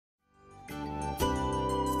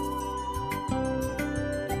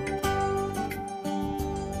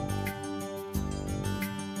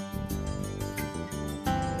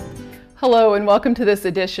Hello and welcome to this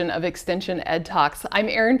edition of Extension Ed Talks. I'm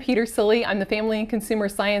Erin Petersilie. I'm the Family and Consumer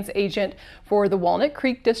Science Agent for the Walnut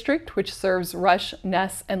Creek District, which serves Rush,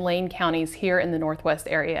 Ness, and Lane counties here in the northwest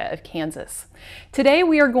area of Kansas. Today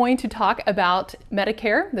we are going to talk about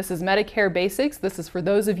Medicare. This is Medicare Basics. This is for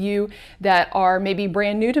those of you that are maybe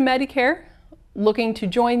brand new to Medicare, looking to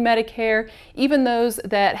join Medicare, even those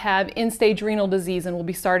that have end-stage renal disease and will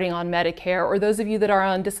be starting on Medicare, or those of you that are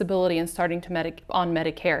on disability and starting to on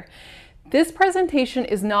Medicare. This presentation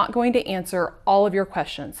is not going to answer all of your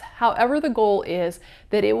questions. However, the goal is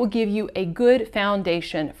that it will give you a good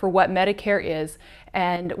foundation for what Medicare is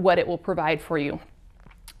and what it will provide for you.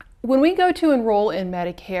 When we go to enroll in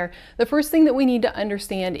Medicare, the first thing that we need to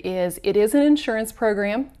understand is it is an insurance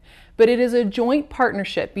program, but it is a joint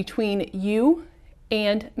partnership between you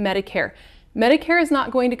and Medicare. Medicare is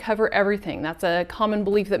not going to cover everything. That's a common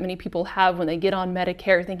belief that many people have when they get on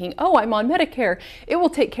Medicare, thinking, oh, I'm on Medicare, it will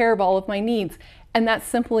take care of all of my needs. And that's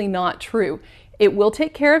simply not true. It will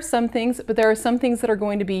take care of some things, but there are some things that are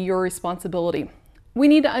going to be your responsibility. We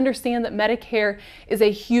need to understand that Medicare is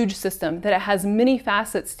a huge system, that it has many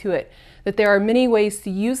facets to it, that there are many ways to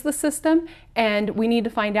use the system, and we need to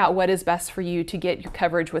find out what is best for you to get your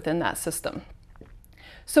coverage within that system.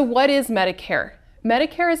 So what is Medicare?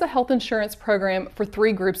 Medicare is a health insurance program for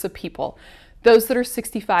three groups of people: those that are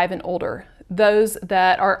 65 and older, those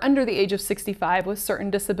that are under the age of 65 with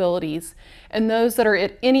certain disabilities, and those that are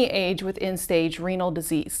at any age with end-stage renal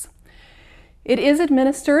disease. It is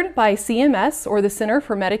administered by CMS, or the Center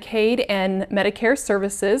for Medicaid and Medicare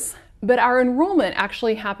Services, but our enrollment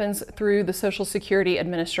actually happens through the Social Security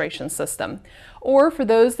Administration system. Or for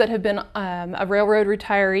those that have been a railroad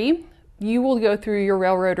retiree, you will go through your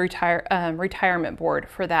railroad retirement board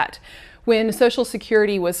for that. When Social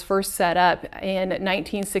Security was first set up in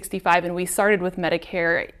 1965 and we started with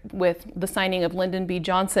Medicare with the signing of Lyndon B.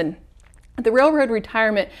 Johnson, the railroad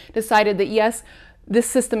retirement decided that yes, this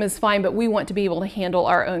system is fine, but we want to be able to handle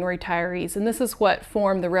our own retirees. And this is what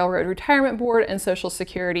formed the Railroad Retirement Board and Social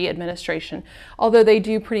Security Administration, although they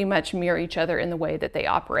do pretty much mirror each other in the way that they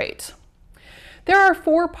operate. There are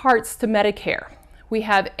four parts to Medicare. We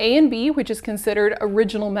have A and B, which is considered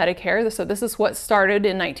original Medicare. So this is what started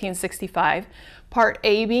in 1965. Part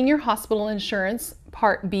A being your hospital insurance,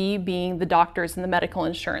 Part B being the doctors and the medical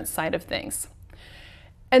insurance side of things.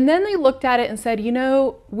 And then they looked at it and said, you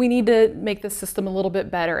know, we need to make the system a little bit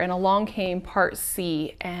better. And along came Part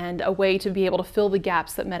C and a way to be able to fill the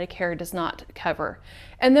gaps that Medicare does not cover.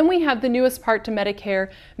 And then we have the newest part to Medicare,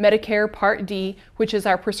 Medicare Part D, which is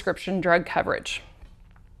our prescription drug coverage.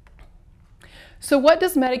 So what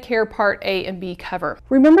does Medicare Part A and B cover?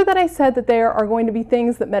 Remember that I said that there are going to be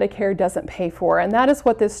things that Medicare doesn't pay for, and that is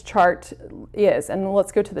what this chart is. And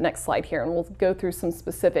let's go to the next slide here and we'll go through some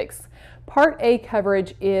specifics. Part A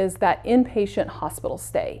coverage is that inpatient hospital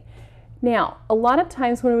stay. Now, a lot of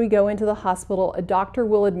times when we go into the hospital, a doctor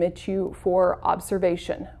will admit you for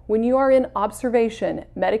observation. When you are in observation,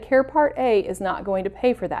 Medicare Part A is not going to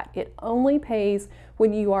pay for that. It only pays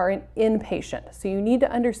when you are an inpatient. So you need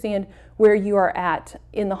to understand where you are at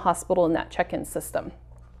in the hospital in that check-in system.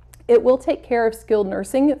 It will take care of skilled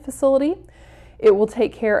nursing facility. It will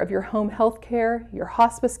take care of your home health care, your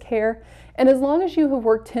hospice care, and as long as you have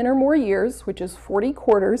worked 10 or more years, which is 40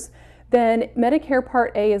 quarters, then Medicare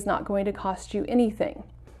Part A is not going to cost you anything.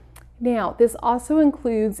 Now, this also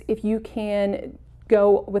includes if you can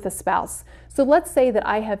go with a spouse. So let's say that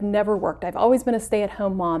I have never worked. I've always been a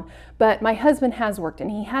stay-at-home mom, but my husband has worked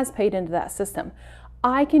and he has paid into that system.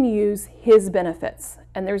 I can use his benefits,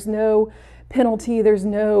 and there's no penalty, there's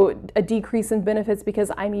a decrease in benefits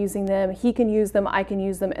because I'm using them. He can use them, I can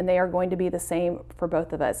use them, and they are going to be the same for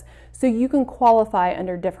both of us. So you can qualify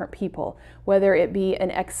under different people, whether it be an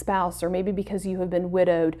ex-spouse or maybe because you have been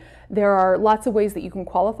widowed. There are lots of ways that you can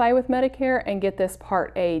qualify with Medicare and get this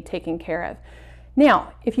Part A taken care of.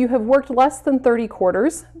 Now, if you have worked less than 30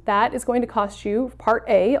 quarters, that is going to cost you, Part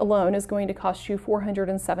A alone is going to cost you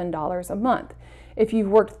 $407 a month. If you've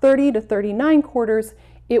worked 30 to 39 quarters,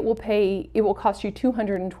 it will cost you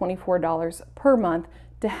 $224 per month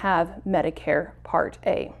to have Medicare Part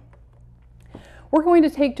A. We're going to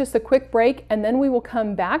take just a quick break and then we will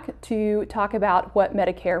come back to talk about what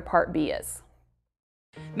Medicare Part B is.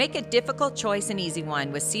 Make a difficult choice an easy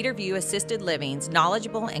one with Cedar View Assisted Living's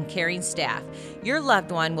knowledgeable and caring staff. Your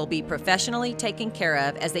loved one will be professionally taken care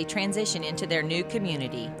of as they transition into their new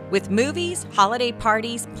community. With movies, holiday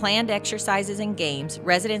parties, planned exercises, and games,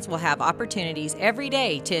 residents will have opportunities every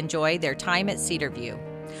day to enjoy their time at Cedar View.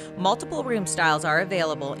 Multiple room styles are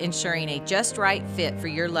available, ensuring a just right fit for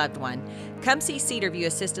your loved one. Come see Cedarview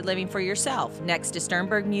Assisted Living for yourself next to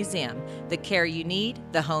Sternberg Museum. The care you need,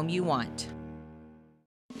 the home you want.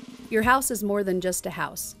 Your house is more than just a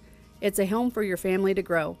house. It's a home for your family to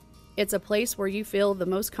grow. It's a place where you feel the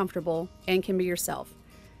most comfortable and can be yourself.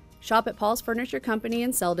 Shop at Paul's Furniture Company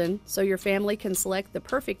in Selden so your family can select the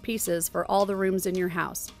perfect pieces for all the rooms in your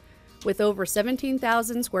house. With over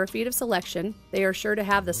 17,000 square feet of selection, they are sure to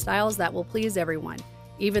have the styles that will please everyone,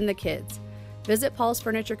 even the kids. Visit Paul's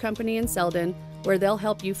Furniture Company in Selden, where they'll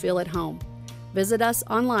help you feel at home. Visit us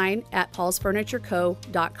online at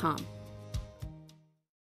paulsfurnitureco.com.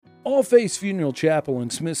 All Faiths Funeral Chapel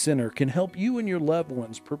and Smith Center can help you and your loved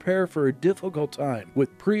ones prepare for a difficult time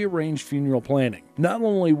with pre-arranged funeral planning. Not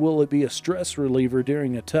only will it be a stress reliever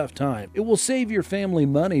during a tough time, it will save your family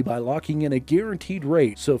money by locking in a guaranteed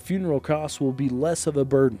rate so funeral costs will be less of a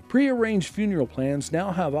burden. Pre-arranged funeral plans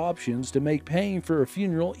now have options to make paying for a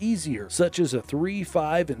funeral easier, such as a 3,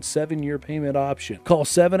 5, and 7-year payment option. Call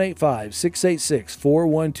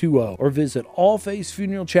 785-686-4120 or visit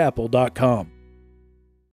allfaithsfuneralchapel.com.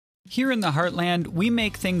 Here in the Heartland, we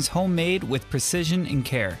make things homemade with precision and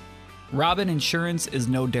care. Robin Insurance is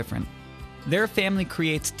no different. Their family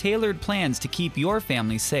creates tailored plans to keep your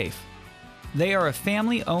family safe. They are a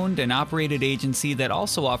family-owned and operated agency that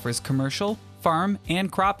also offers commercial, farm, and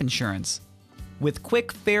crop insurance. With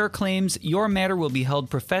quick, fair claims, your matter will be held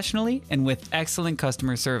professionally and with excellent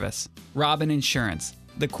customer service. Robin Insurance,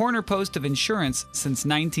 the corner post of insurance since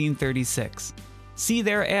 1936. See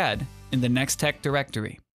their ad in the Nex-Tech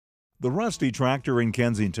directory. The Rusty Tractor in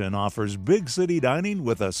Kensington offers big city dining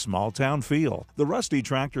with a small town feel. The Rusty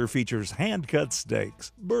Tractor features hand-cut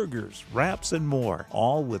steaks, burgers, wraps, and more,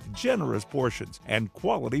 all with generous portions and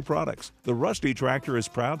quality products. The Rusty Tractor is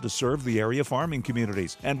proud to serve the area farming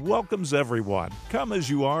communities and welcomes everyone. Come as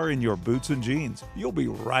you are in your boots and jeans. You'll be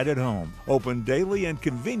right at home. Open daily and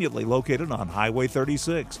conveniently located on Highway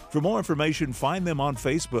 36. For more information, find them on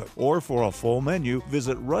Facebook, or for a full menu,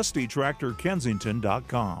 visit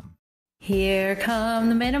rustytractorkensington.com. Here come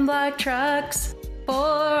the men in black trucks for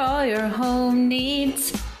all your home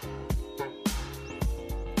needs.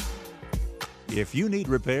 If you need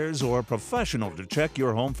repairs or a professional to check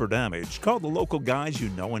your home for damage, call the local guys you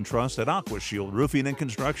know and trust at AquaShield Roofing and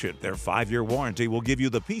Construction. Their 5-year warranty will give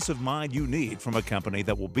you the peace of mind you need from a company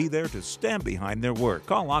that will be there to stand behind their work.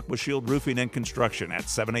 Call AquaShield Roofing and Construction at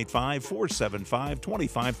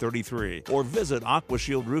 785-475-2533 or visit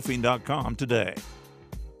aquashieldroofing.com today.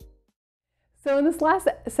 So in this last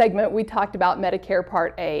segment, we talked about Medicare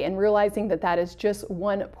Part A and realizing that that is just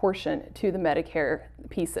one portion to the Medicare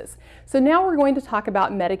pieces. So now we're going to talk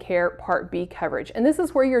about Medicare Part B coverage. And this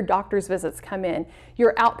is where your doctor's visits come in,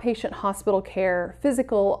 your outpatient hospital care,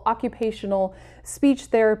 physical, occupational, speech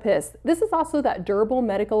therapist. This is also that durable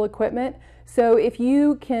medical equipment. So if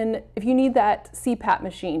you need that CPAP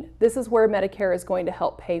machine, this is where Medicare is going to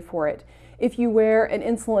help pay for it. If you wear an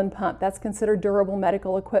insulin pump, that's considered durable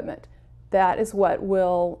medical equipment. This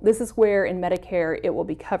is where in Medicare it will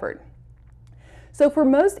be covered. So for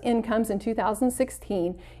most incomes in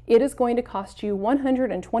 2016, it is going to cost you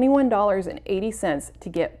 $121.80 to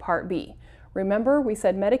get Part B. Remember, we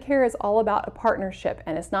said Medicare is all about a partnership,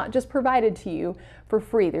 and it's not just provided to you for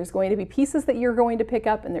free. There's going to be pieces that you're going to pick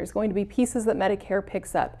up, and there's going to be pieces that Medicare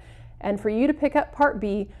picks up. And for you to pick up Part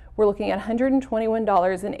B, we're looking at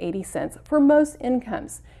 $121.80 for most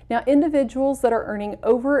incomes. Now, individuals that are earning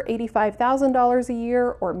over $85,000 a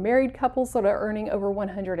year or married couples that are earning over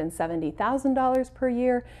 $170,000 per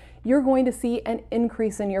year, you're going to see an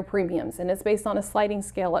increase in your premiums, and it's based on a sliding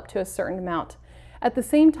scale up to a certain amount. At the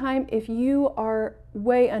same time, if you are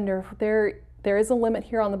way under, there is a limit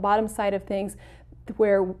here on the bottom side of things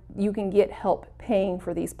where you can get help paying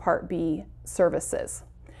for these Part B services.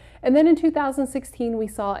 And then in 2016, we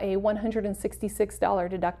saw a $166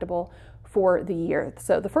 deductible for the year.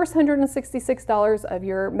 So the first $166 of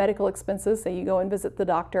your medical expenses, say you go and visit the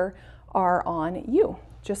doctor, are on you,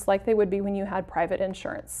 just like they would be when you had private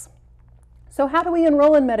insurance. So how do we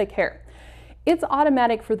enroll in Medicare? It's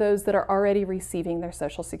automatic for those that are already receiving their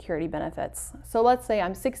Social Security benefits. So let's say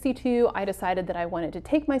I'm 62, I decided that I wanted to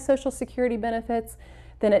take my Social Security benefits,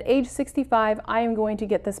 then at age 65, I am going to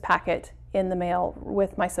get this packet in the mail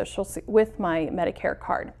with my Medicare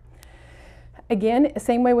card. Again,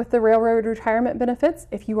 same way with the railroad retirement benefits.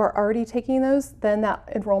 If you are already taking those, then that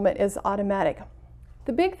enrollment is automatic.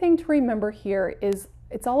 The big thing to remember here is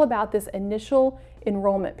it's all about this initial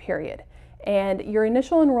enrollment period. And your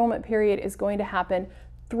initial enrollment period is going to happen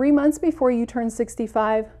 3 months before you turn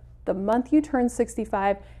 65, the month you turn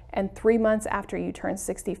 65, and 3 months after you turn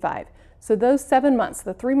 65. So those 7 months,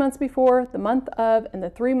 the 3 months before, the month of, and the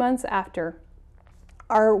 3 months after,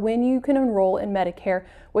 are when you can enroll in Medicare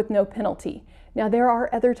with no penalty. Now, there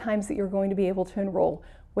are other times that you're going to be able to enroll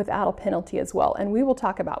without a penalty as well, and we will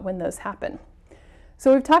talk about when those happen.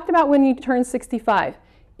 So we've talked about when you turn 65.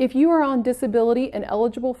 If you are on disability and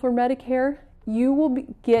eligible for Medicare, you will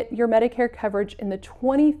get your Medicare coverage in the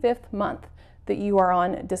 25th month that you are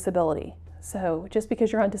on disability. So just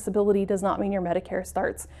because you're on disability does not mean your Medicare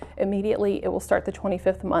starts immediately. It will start the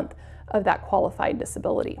 25th month of that qualified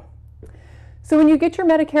disability. So when you get your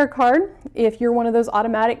Medicare card, if you're one of those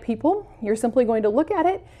automatic people, you're simply going to look at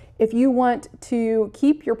it. If you want to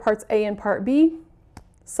keep your Parts A and Part B,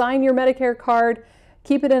 sign your Medicare card,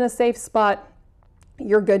 keep it in a safe spot,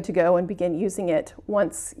 you're good to go and begin using it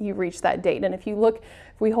once you reach that date. And if you look,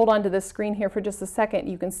 if we hold on to this screen here for just a second,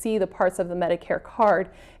 you can see the parts of the Medicare card,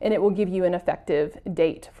 and it will give you an effective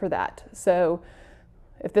date for that. So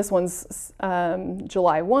if this one's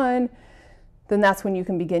July 1, then that's when you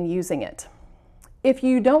can begin using it. If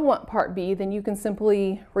you don't want Part B, then you can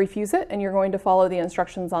simply refuse it, and you're going to follow the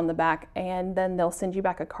instructions on the back, and then they'll send you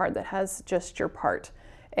back a card that has just your Part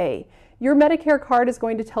A. Your Medicare card is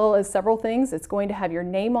going to tell us several things. It's going to have your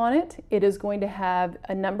name on it. It is going to have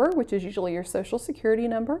a number, which is usually your Social Security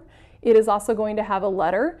number. It is also going to have a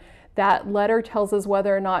letter. That letter tells us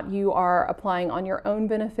whether or not you are applying on your own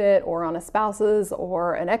benefit or on a spouse's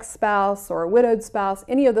or an ex-spouse or a widowed spouse,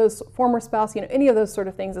 any of those, former spouse, any of those sort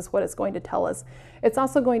of things is what it's going to tell us. It's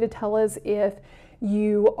also going to tell us if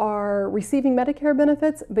you are receiving Medicare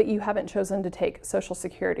benefits, but you haven't chosen to take Social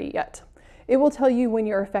Security yet. It will tell you when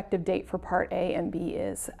your effective date for Part A and B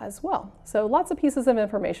is as well. So lots of pieces of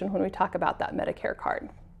information when we talk about that Medicare card.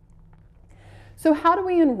 So how do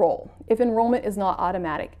we enroll if enrollment is not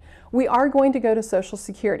automatic? We are going to go to Social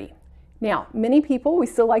Security. Now, many people, we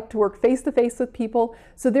still like to work face-to-face with people,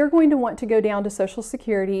 so they're going to want to go down to Social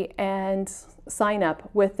Security and sign up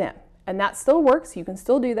with them. And that still works. You can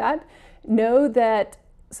still do that. Know that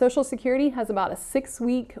Social Security has about a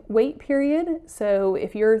 6-week wait period. So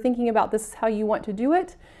if you're thinking about this is how you want to do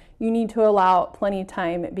it, you need to allow plenty of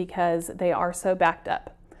time because they are so backed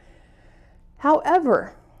up.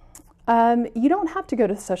 However, you don't have to go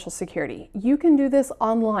to Social Security. You can do this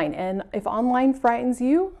online. And if online frightens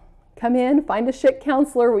you, come in, find a SHIC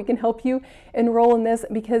counselor. We can help you enroll in this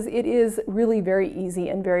because it is really very easy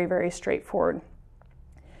and very, very straightforward.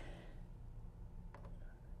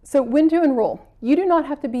 So when to enroll? You do not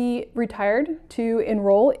have to be retired to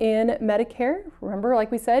enroll in Medicare. Remember,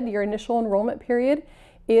 like we said, your initial enrollment period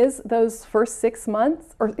is those first 6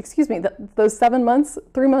 months, or excuse me, those 7 months,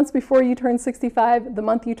 3 months before you turn 65, the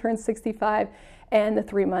month you turn 65, and the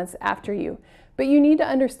 3 months after you. But you need to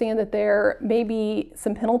understand that there may be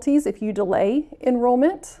some penalties if you delay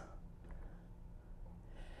enrollment.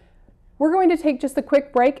 We're going to take just a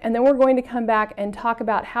quick break, and then we're going to come back and talk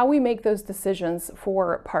about how we make those decisions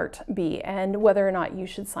for Part B and whether or not you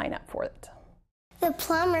should sign up for it. The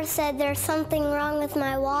plumber said there's something wrong with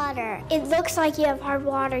my water. It looks like you have hard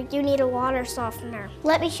water. You need a water softener.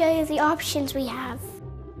 Let me show you the options we have.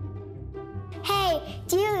 Hey,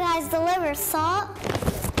 do you guys deliver salt?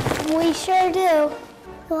 We sure do.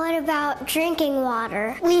 What about drinking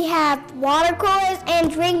water? We have water coolers and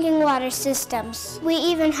drinking water systems. We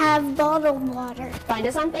even have bottled water. Find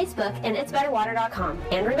us on Facebook and itsbetterwater.com.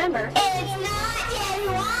 And remember, it's not just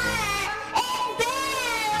water, it's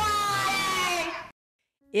better water!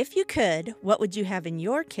 If you could, what would you have in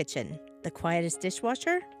your kitchen? The quietest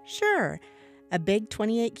dishwasher? Sure. A big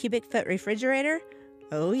 28 cubic foot refrigerator?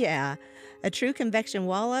 Oh yeah. A true convection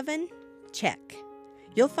wall oven? Check.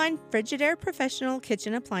 You'll find Frigidaire Professional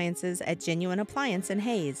Kitchen Appliances at Genuine Appliance in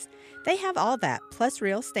Hayes. They have all that, plus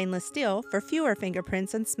real stainless steel for fewer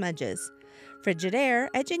fingerprints and smudges. Frigidaire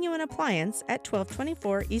at Genuine Appliance at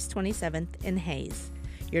 1224 East 27th in Hayes.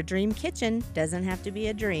 Your dream kitchen doesn't have to be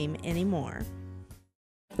a dream anymore.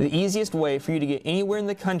 The easiest way for you to get anywhere in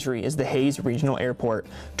the country is the Hayes Regional Airport.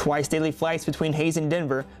 Twice daily flights between Hayes and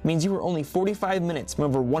Denver means you are only 45 minutes from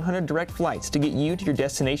over 100 direct flights to get you to your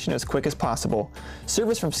destination as quick as possible.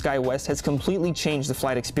 Service from SkyWest has completely changed the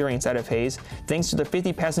flight experience out of Hayes thanks to their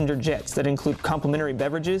 50-passenger jets that include complimentary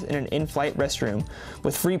beverages and an in-flight restroom.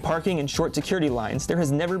 With free parking and short security lines, there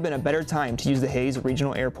has never been a better time to use the Hayes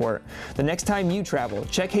Regional Airport. The next time you travel,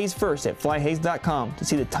 check Hayes first at flyhays.com to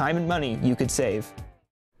see the time and money you could save.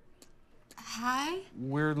 Hi?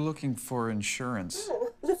 We're looking for insurance. Oh,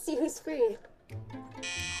 let's see who's free.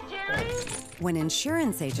 When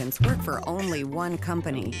insurance agents work for only one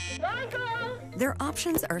company, their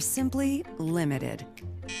options are simply limited.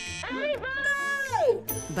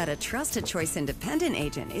 But a Trusted Choice independent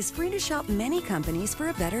agent is free to shop many companies for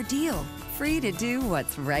a better deal. Free to do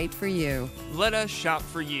what's right for you. Let us shop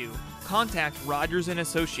for you. Contact Rogers &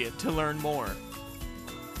 Associate to learn more.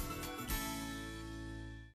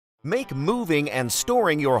 Make moving and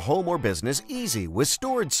storing your home or business easy with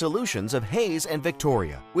storage solutions of Hayes and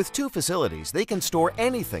Victoria. With 2 facilities, they can store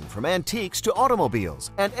anything from antiques to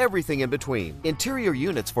automobiles and everything in between. Interior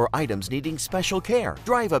units for items needing special care.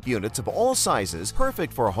 Drive-up units of all sizes,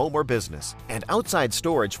 perfect for home or business. And outside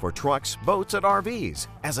storage for trucks, boats, and RVs.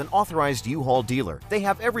 As an authorized U-Haul dealer, they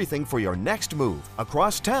have everything for your next move,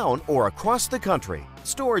 across town or across the country.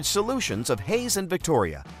 Storage solutions of Hayes and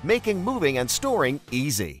Victoria, making moving and storing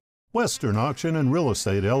easy. Western Auction and Real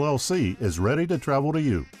Estate LLC is ready to travel to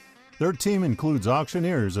you. Their team includes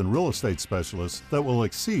auctioneers and real estate specialists that will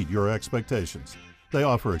exceed your expectations. They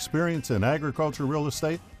offer experience in agriculture real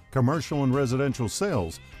estate, commercial and residential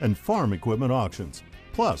sales, and farm equipment auctions.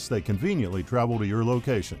 Plus, they conveniently travel to your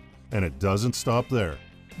location. And it doesn't stop there.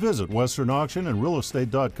 Visit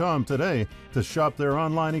westernauctionandrealestate.com today to shop their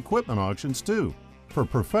online equipment auctions too. For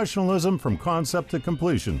professionalism from concept to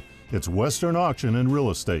completion, it's Western Auction and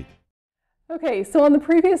Real Estate. Okay, so on the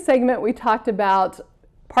previous segment we talked about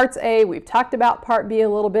Parts A, we've talked about Part B a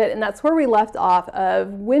little bit, and that's where we left off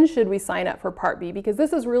of when should we sign up for Part B, because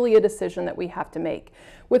this is really a decision that we have to make.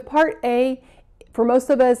 With Part A, for most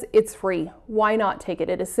of us, it's free. Why not take it?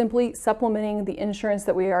 It is simply supplementing the insurance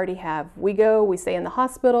that we already have. We go, we stay in the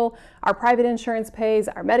hospital, our private insurance pays,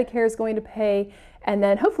 our Medicare is going to pay, and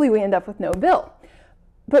then hopefully we end up with no bill.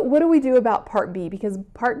 But what do we do about Part B? Because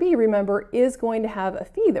Part B, remember, is going to have a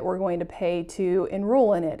fee that we're going to pay to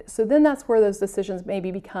enroll in it. So then that's where those decisions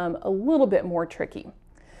maybe become a little bit more tricky.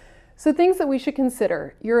 So things that we should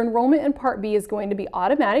consider. Your enrollment in Part B is going to be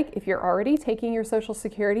automatic if you're already taking your Social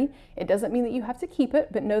Security. It doesn't mean that you have to keep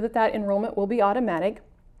it, but know that that enrollment will be automatic.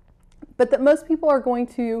 But that most people are going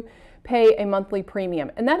to pay a monthly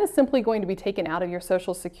premium, and that is simply going to be taken out of your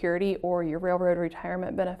Social Security or your railroad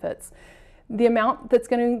retirement benefits. The amount that's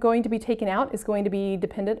going to be taken out is going to be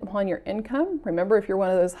dependent upon your income. Remember, if you're one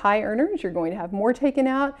of those high earners, you're going to have more taken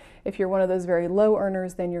out. If you're one of those very low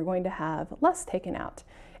earners, then you're going to have less taken out.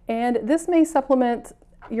 And this may supplement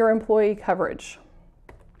your employee coverage.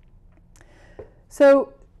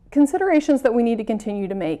 So considerations that we need to continue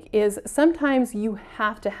to make is sometimes you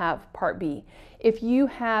have to have Part B. If you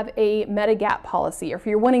have a Medigap policy, or if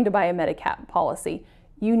you're wanting to buy a Medigap policy,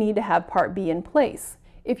 you need to have Part B in place.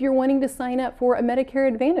 If you're wanting to sign up for a Medicare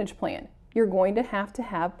Advantage plan, you're going to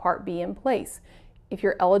have Part B in place. If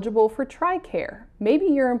you're eligible for TRICARE, maybe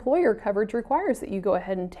your employer coverage requires that you go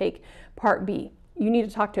ahead and take Part B. You need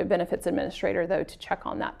to talk to a benefits administrator, though, to check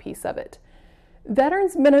on that piece of it.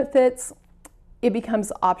 Veterans benefits, it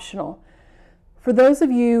becomes optional. For those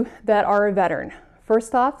of you that are a veteran,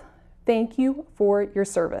 first off, thank you for your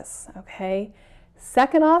service, okay?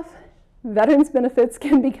 Second off, veterans benefits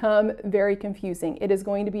can become very confusing. It is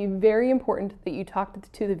going to be very important that you talk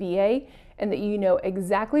to the VA and that you know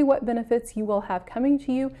exactly what benefits you will have coming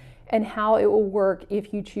to you and how it will work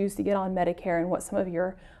if you choose to get on Medicare and what some of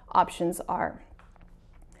your options are.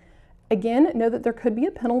 Again, know that there could be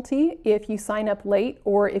a penalty if you sign up late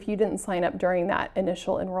or if you didn't sign up during that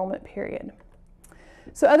initial enrollment period.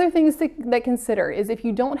 So other things that consider is if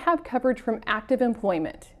you don't have coverage from active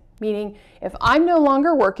employment, meaning if I'm no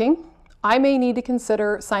longer working, I may need to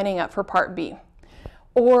consider signing up for Part B.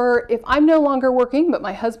 Or if I'm no longer working, but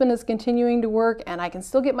my husband is continuing to work and I can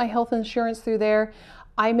still get my health insurance through there,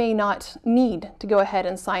 I may not need to go ahead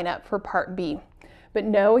and sign up for Part B. But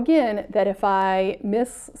know again that if I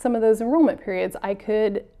miss some of those enrollment periods, I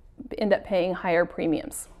could end up paying higher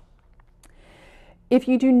premiums. If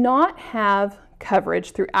you do not have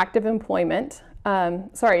coverage through active employment,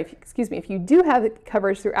 if you do have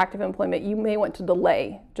coverage through active employment, you may want to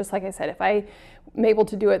delay. Just like I said, if I'm able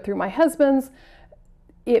to do it through my husband's,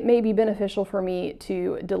 it may be beneficial for me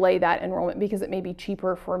to delay that enrollment because it may be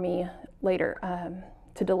cheaper for me later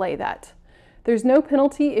to delay that. There's no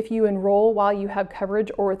penalty if you enroll while you have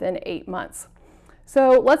coverage or within 8 months.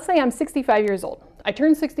 So let's say I'm 65 years old. I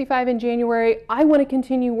turned 65 in January. I want to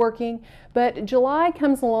continue working, but July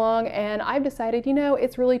comes along and I've decided, you know,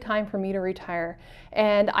 it's really time for me to retire.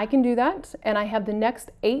 And I can do that. And I have the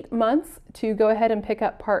next 8 months to go ahead and pick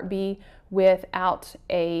up Part B without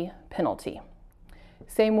a penalty.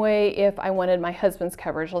 Same way if I wanted my husband's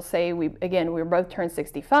coverage. Let's say we both turned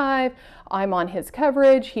 65, I'm on his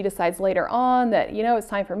coverage, he decides later on that, you know, it's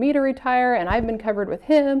time for me to retire and I've been covered with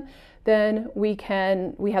him, then we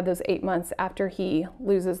have those 8 months after he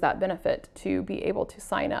loses that benefit to be able to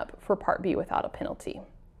sign up for Part B without a penalty.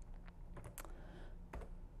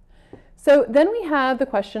 So then we have the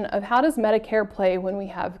question of how does Medicare play when we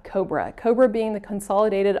have COBRA? COBRA being the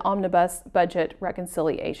Consolidated Omnibus Budget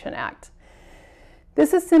Reconciliation Act.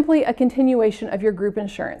 This is simply a continuation of your group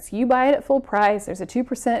insurance. You buy it at full price, there's a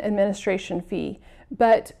 2% administration fee.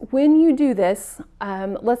 But when you do this,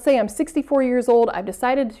 let's say I'm 64 years old, I've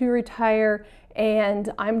decided to retire,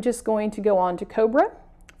 and I'm just going to go on to COBRA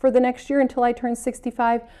for the next year until I turn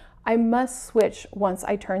 65. I must switch once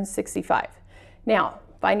I turn 65. Now,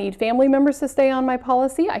 if I need family members to stay on my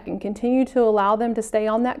policy, I can continue to allow them to stay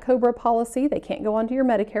on that COBRA policy. They can't go onto your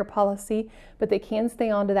Medicare policy, but they can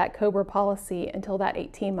stay onto that COBRA policy until that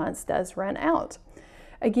 18 months does run out.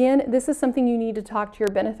 Again, this is something you need to talk to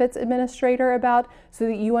your benefits administrator about so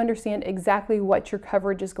that you understand exactly what your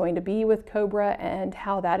coverage is going to be with COBRA and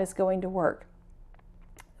how that is going to work.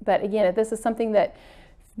 But again, if this is something that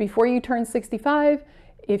before you turn 65,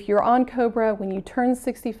 if you're on COBRA, when you turn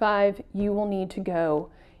 65, you will need to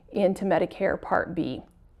go into Medicare Part B.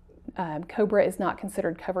 COBRA is not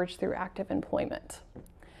considered coverage through active employment.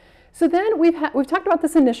 So then we've talked about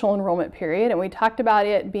this initial enrollment period, and we talked about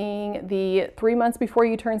it being the 3 months before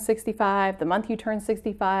you turn 65, the month you turn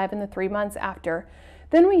 65, and the 3 months after.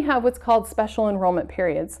 Then we have what's called special enrollment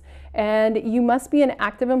periods, and you must be an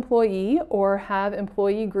active employee or have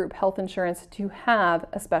employee group health insurance to have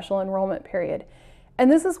a special enrollment period. And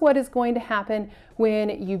this is what is going to happen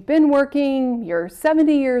when you've been working, you're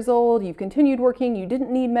 70 years old, you've continued working, you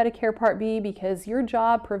didn't need Medicare Part B because your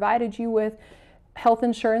job provided you with health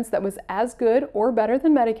insurance that was as good or better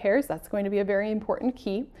than Medicare's. That's going to be a very important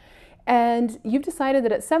key. And you've decided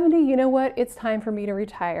that at 70, you know what, it's time for me to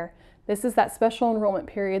retire. This is that special enrollment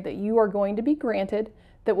period that you are going to be granted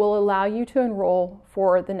that will allow you to enroll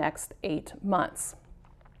for the next 8 months.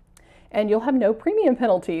 And you'll have no premium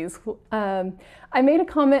penalties. I made a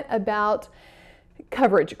comment about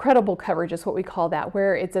coverage. Credible coverage is what we call that,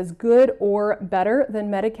 where it's as good or better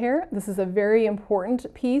than Medicare. This is a very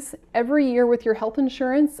important piece. Every year with your health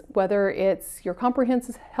insurance, whether it's your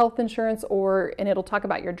comprehensive health insurance and it'll talk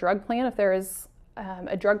about your drug plan, if there is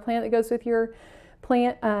a drug plan that goes with your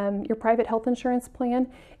plan, your private health insurance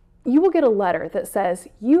plan, you will get a letter that says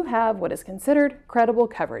you have what is considered credible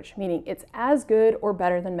coverage, meaning it's as good or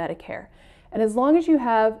better than Medicare. And as long as you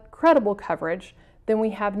have credible coverage, then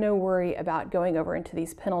we have no worry about going over into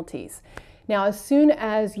these penalties. Now, as soon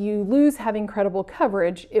as you lose having credible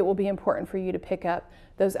coverage, it will be important for you to pick up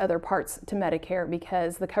those other parts to Medicare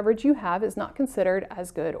because the coverage you have is not considered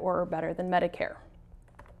as good or better than Medicare.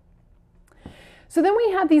 So then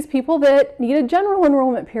we have these people that need a general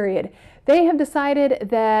enrollment period. They have decided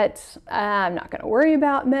that I'm not going to worry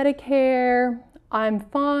about Medicare, I'm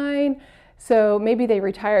fine. So maybe they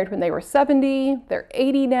retired when they were 70, they're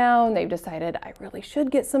 80 now, and they've decided I really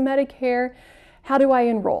should get some Medicare. How do I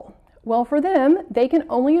enroll? Well, for them, they can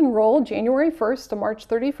only enroll January 1st to March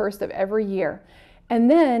 31st of every year. And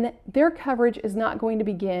then their coverage is not going to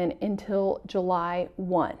begin until July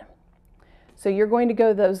 1. So you're going to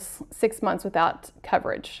go those 6 months without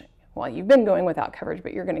coverage. Well, you've been going without coverage,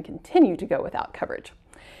 but you're going to continue to go without coverage.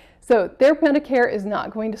 So their Medicare is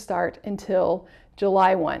not going to start until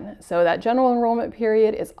July 1. So that general enrollment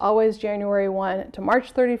period is always January 1 to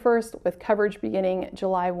March 31st with coverage beginning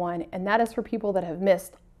July 1. And that is for people that have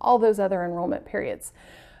missed all those other enrollment periods.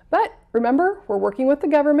 But remember, we're working with the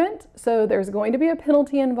government, so there's going to be a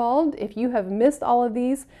penalty involved. If you have missed all of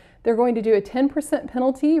these, they're going to do a 10%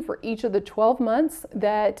 penalty for each of the 12 months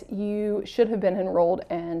that you should have been enrolled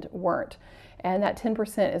and weren't. And that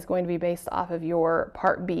 10% is going to be based off of your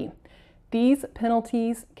Part B. These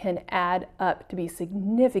penalties can add up to be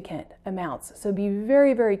significant amounts. So be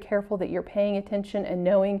very, very careful that you're paying attention and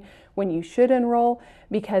knowing when you should enroll,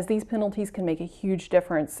 because these penalties can make a huge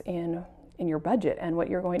difference in your budget and what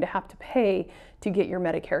you're going to have to pay to get your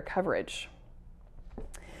Medicare coverage.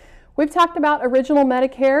 We've talked about original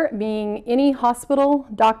Medicare being any hospital,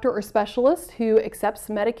 doctor, or specialist who accepts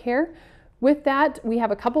Medicare. With that, we have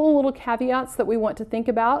a couple of little caveats that we want to think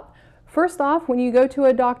about. First off, when you go to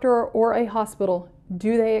a doctor or a hospital,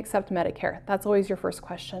 do they accept Medicare? That's always your first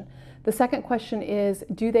question. The second question is,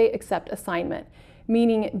 do they accept assignment?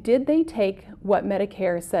 Meaning, did they take what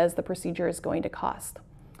Medicare says the procedure is going to cost?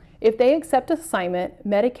 If they accept assignment,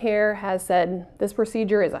 Medicare has said this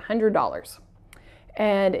procedure is $100.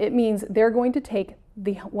 And it means they're going to take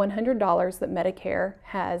the $100 that Medicare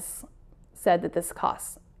has said that this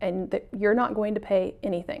costs, and that you're not going to pay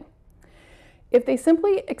anything. If they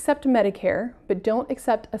simply accept Medicare but don't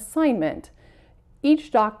accept assignment,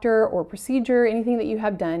 each doctor or procedure, anything that you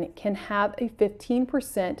have done, can have a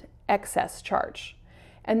 15% excess charge.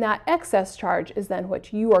 And that excess charge is then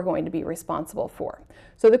what you are going to be responsible for.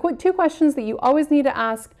 So the two questions that you always need to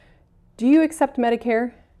ask: Do you accept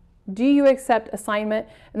Medicare? Do you accept assignment?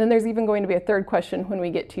 And then there's even going to be a third question when we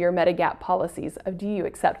get to your Medigap policies of do you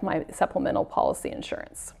accept my supplemental policy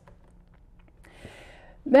insurance?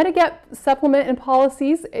 Medigap supplement and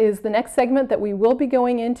policies is the next segment that we will be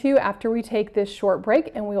going into after we take this short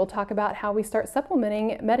break, and we will talk about how we start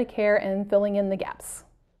supplementing Medicare and filling in the gaps.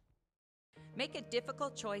 Make a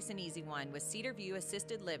difficult choice an easy one with Cedar View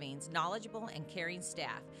Assisted Living's knowledgeable and caring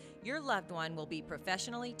staff. Your loved one will be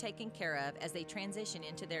professionally taken care of as they transition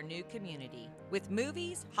into their new community. With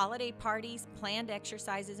movies, holiday parties, planned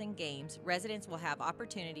exercises, and games, residents will have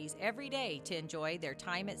opportunities every day to enjoy their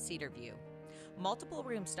time at Cedar View. Multiple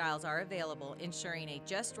room styles are available, ensuring a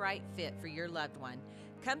just right fit for your loved one.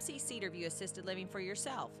 Come see Cedar View Assisted Living for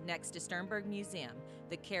yourself next to Sternberg Museum.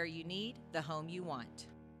 The care you need, the home you want.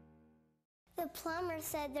 The plumber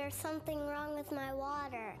said there's something wrong with my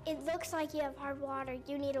water. It looks like you have hard water.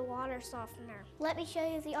 You need a water softener. Let me show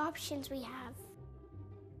you the options we have.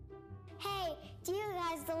 Hey, do you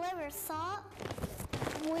guys deliver salt?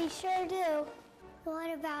 We sure do.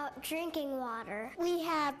 What about drinking water? We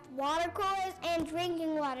have water coolers and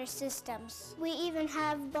drinking water systems. We even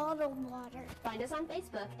have bottled water. Find us on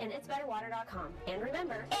Facebook and itsbetterwater.com. And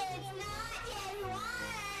remember, it's not just water, it's better water!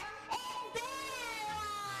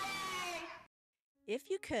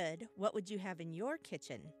 If you could, what would you have in your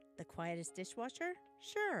kitchen? The quietest dishwasher?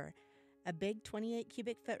 Sure. A big 28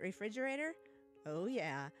 cubic foot refrigerator? Oh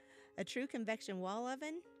yeah. A true convection wall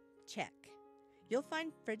oven? Check. You'll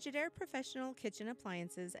find Frigidaire Professional Kitchen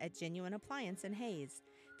Appliances at Genuine Appliance in Hayes.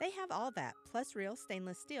 They have all that, plus real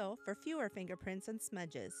stainless steel for fewer fingerprints and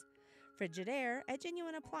smudges. Frigidaire at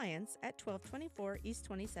Genuine Appliance at 1224 East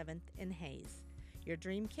 27th in Hayes. Your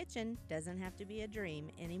dream kitchen doesn't have to be a dream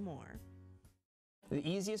anymore. The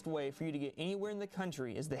easiest way for you to get anywhere in the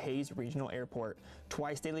country is the Hayes Regional Airport.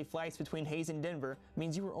 Twice daily flights between Hayes and Denver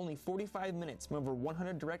means you are only 45 minutes from over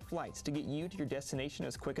 100 direct flights to get you to your destination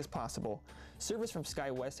as quick as possible. Service from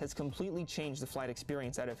SkyWest has completely changed the flight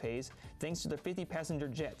experience out of Hayes thanks to their 50-passenger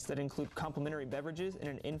jets that include complimentary beverages and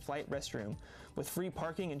an in-flight restroom. With free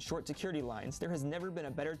parking and short security lines, there has never been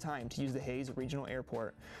a better time to use the Hayes Regional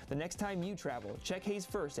Airport. The next time you travel, check Hayes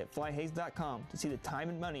first at flyhays.com to see the time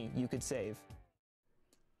and money you could save.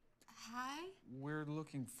 Hi. We're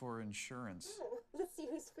looking for insurance. Let's see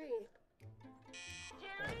who's free.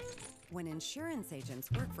 When insurance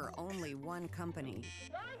agents work for only one company,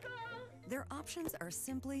 their options are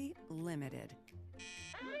simply limited.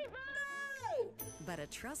 But a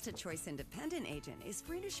Trusted Choice independent agent is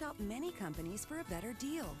free to shop many companies for a better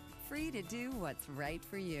deal. Free to do what's right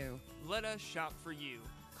for you. Let us shop for you.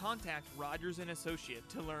 Contact Rogers & Associate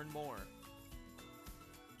to learn more.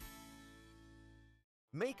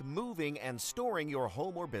 Make moving and storing your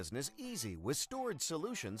home or business easy with storage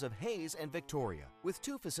solutions of Hayes and Victoria. With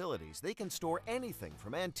 2 facilities, they can store anything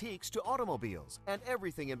from antiques to automobiles and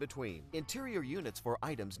everything in between. Interior units for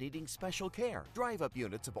items needing special care. Drive-up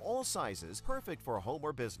units of all sizes, perfect for home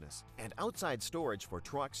or business. And outside storage for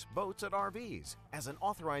trucks, boats, and RVs. As an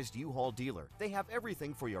authorized U-Haul dealer, they have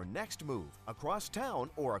everything for your next move, across town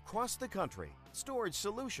or across the country. Storage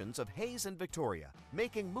solutions of Hayes and Victoria,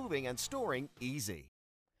 making moving and storing easy.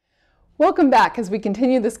 Welcome back as we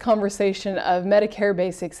continue this conversation of Medicare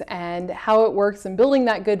Basics and how it works and building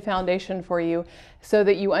that good foundation for you so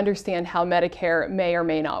that you understand how Medicare may or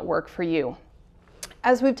may not work for you.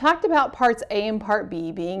 As we've talked about Parts A and Part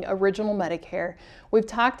B being original Medicare, we've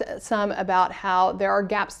talked some about how there are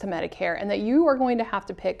gaps to Medicare and that you are going to have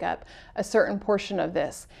to pick up a certain portion of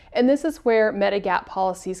this. And this is where Medigap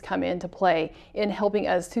policies come into play in helping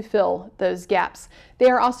us to fill those gaps. They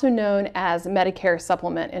are also known as Medicare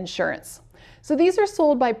Supplement Insurance. So these are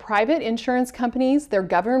sold by private insurance companies. They're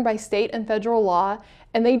governed by state and federal law,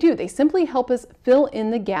 and they simply help us fill in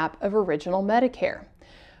the gap of original Medicare.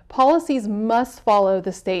 Policies must follow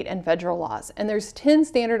the state and federal laws, and there's 10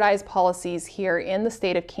 standardized policies here in the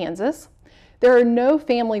state of Kansas. There are no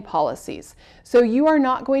family policies, so you are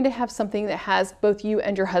not going to have something that has both you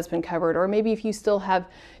and your husband covered, or maybe if you still have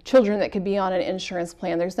children that could be on an insurance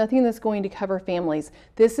plan, there's nothing that's going to cover families.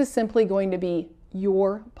 This is simply going to be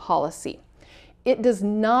your policy. It does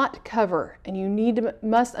not cover, and you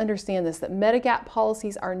must understand this, that Medigap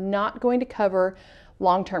policies are not going to cover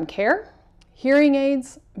long-term care, hearing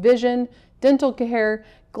aids, vision, dental care,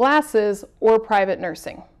 glasses, or private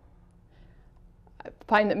nursing. I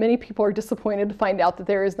find that many people are disappointed to find out that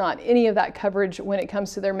there is not any of that coverage when it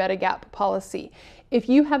comes to their Medigap policy. If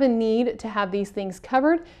you have a need to have these things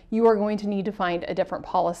covered, you are going to need to find a different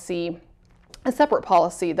policy, a separate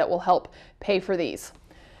policy that will help pay for these.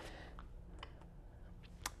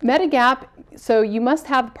 Medigap, so you must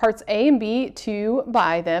have Parts A and B to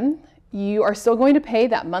buy them. You are still going to pay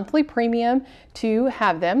that monthly premium to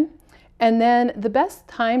have them. And then the best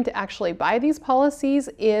time to actually buy these policies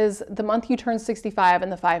is the month you turn 65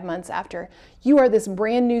 and the 5 months after. You are this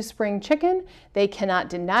brand new spring chicken. They cannot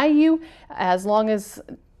deny you as long as,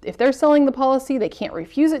 if they're selling the policy, they can't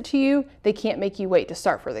refuse it to you. They can't make you wait to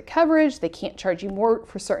start for the coverage. They can't charge you more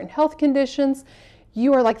for certain health conditions.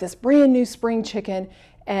 You are like this brand new spring chicken,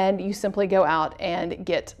 and you simply go out and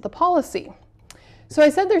get the policy. So I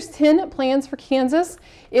said there's 10 plans for Kansas.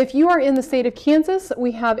 If you are in the state of Kansas,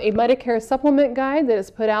 we have a Medicare supplement guide that is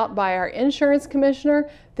put out by our insurance commissioner.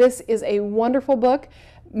 This is a wonderful book.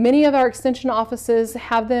 Many of our extension offices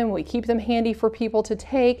have them. We keep them handy for people to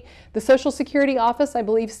take. The Social Security office, I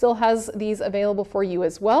believe, still has these available for you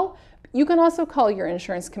as well. You can also call your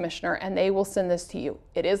insurance commissioner and they will send this to you.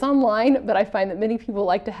 It is online, but I find that many people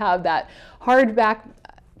like to have that hardback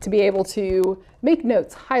to be able to make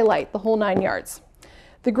notes, highlight the whole 9 yards.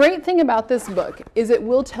 The great thing about this book is it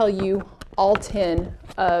will tell you all 10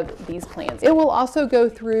 of these plans. It will also go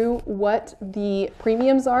through what the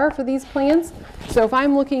premiums are for these plans. So if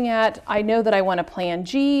I'm looking at, I know that I want a plan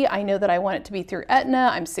G, I know that I want it to be through Aetna,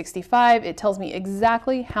 I'm 65, it tells me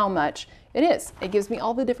exactly how much it is. It gives me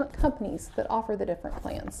all the different companies that offer the different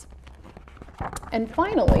plans. And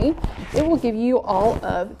finally, it will give you all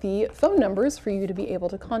of the phone numbers for you to be able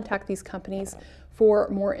to contact these companies for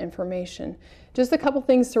more information. Just a couple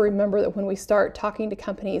things to remember that when we start talking to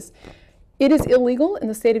companies, it is illegal in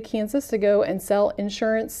the state of Kansas to go and sell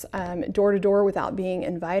insurance door to door without being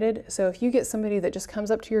invited. So if you get somebody that just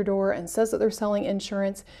comes up to your door and says that they're selling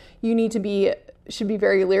insurance, you need to should be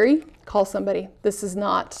very leery. Call somebody. This is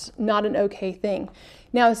not an okay thing.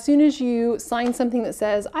 Now, as soon as you sign something that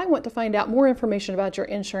says, I want to find out more information about your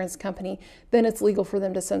insurance company, then it's legal for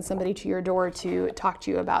them to send somebody to your door to talk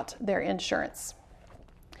to you about their insurance.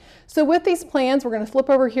 So with these plans, we're going to flip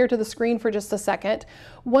over here to the screen for just a second.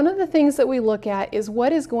 One of the things that we look at is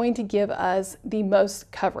what is going to give us the most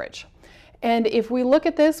coverage. And if we look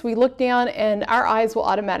at this, we look down and our eyes will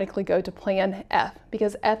automatically go to Plan F,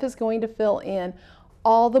 because F is going to fill in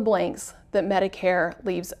all the blanks that Medicare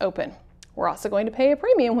leaves open. We're also going to pay a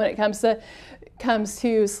premium when it comes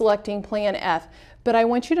to selecting Plan F. But I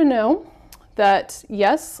want you to know that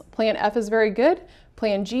yes, Plan F is very good.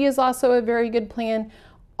 Plan G is also a very good plan.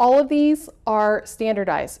 All of these are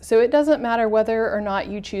standardized. So it doesn't matter whether or not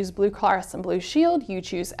you choose Blue Cross and Blue Shield, you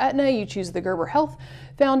choose Aetna, you choose the Gerber Health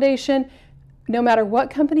Foundation. No matter what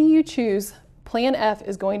company you choose, Plan F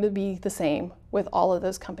is going to be the same with all of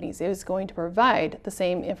those companies. It is going to provide the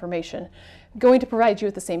same information, going to provide you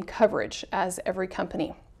with the same coverage as every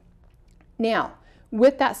company. Now,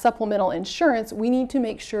 with that supplemental insurance, we need to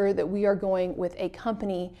make sure that we are going with a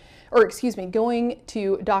company, or excuse me, going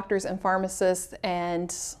to doctors and pharmacists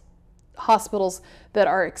and hospitals that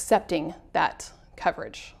are accepting that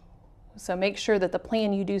coverage. So make sure that the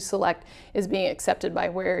plan you do select is being accepted by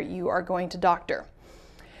where you are going to doctor.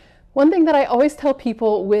 One thing that I always tell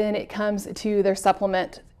people when it comes to their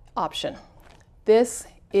supplement option, this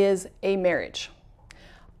is a marriage.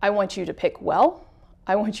 I want you to pick well.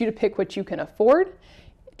 I want you to pick what you can afford.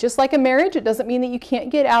 Just like a marriage, it doesn't mean that you can't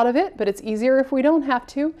get out of it, but it's easier if we don't have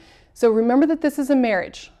to. So remember that this is a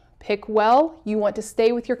marriage. Pick well. You want to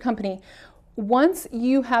stay with your company. Once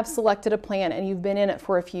you have selected a plan and you've been in it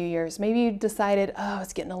for a few years, maybe you decided, oh,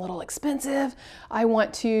 it's getting a little expensive. I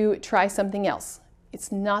want to try something else.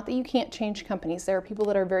 It's not that you can't change companies. There are people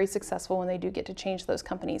that are very successful when they do get to change those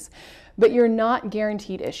companies, but you're not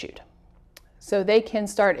guaranteed issued. So they can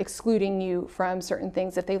start excluding you from certain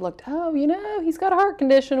things if they looked, oh, you know, he's got a heart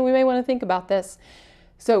condition. We may want to think about this.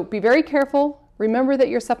 So be very careful. Remember that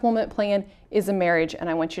your supplement plan is a marriage, and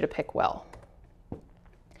I want you to pick well.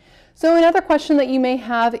 So another question that you may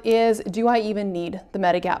have is, do I even need the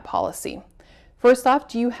Medigap policy? First off,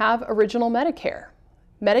 do you have original Medicare?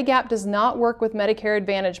 Medigap does not work with Medicare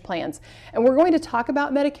Advantage plans. And we're going to talk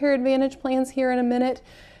about Medicare Advantage plans here in a minute.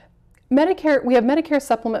 We have Medicare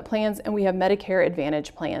supplement plans and we have Medicare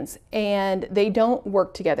Advantage plans, and they don't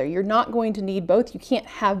work together. You're not going to need both. You can't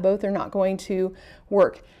have both. They're not going to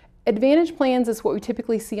work. Advantage plans is what we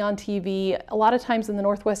typically see on TV. A lot of times in the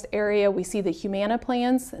Northwest area, we see the Humana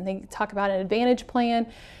plans, and they talk about an Advantage plan.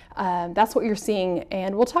 That's what you're seeing,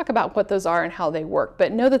 and we'll talk about what those are and how they work,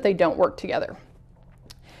 but know that they don't work together.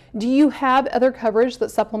 Do you have other coverage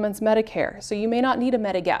that supplements Medicare? So you may not need a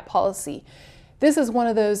Medigap policy. This is one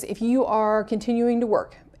of those, if you are continuing to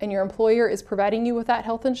work and your employer is providing you with that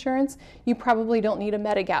health insurance, you probably don't need a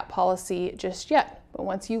Medigap policy just yet. But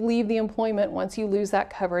once you leave the employment, once you lose that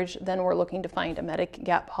coverage, then we're looking to find a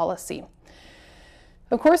Medigap policy.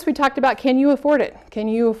 Of course, we talked about, can you afford it? Can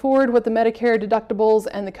you afford what the Medicare deductibles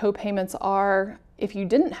and the co-payments are if you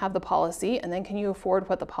didn't have the policy? And then can you afford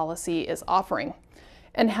what the policy is offering?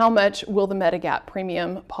 And how much will the Medigap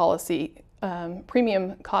premium policy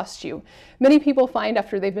premium cost you? Many people find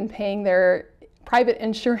after they've been paying their private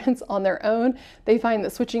insurance on their own, they find that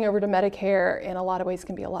switching over to Medicare in a lot of ways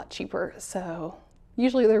can be a lot cheaper. So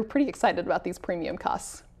usually they're pretty excited about these premium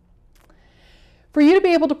costs. For you to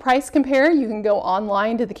be able to price compare, you can go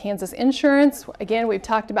online to the Kansas Insurance. Again, we've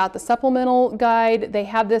talked about the supplemental guide. They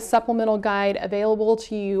have this supplemental guide available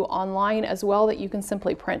to you online as well that you can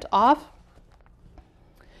simply print off.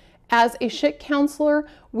 As a SHIC counselor,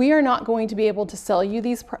 we are not going to be able to sell you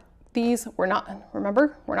these.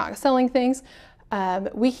 Remember, we're not selling things.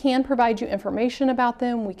 We can provide you information about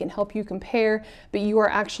them. We can help you compare, but you are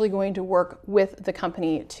actually going to work with the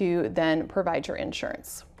company to then provide your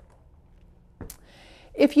insurance.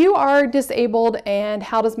 If you are disabled, and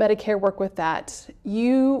how does Medicare work with that?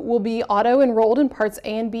 You will be auto-enrolled in Parts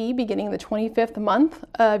A and B beginning the 25th month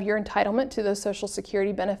of your entitlement to those Social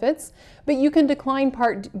Security benefits, but you can decline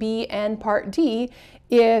Part B and Part D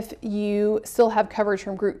if you still have coverage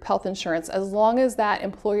from group health insurance, as long as that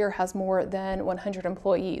employer has more than 100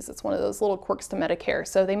 employees. It's one of those little quirks to Medicare,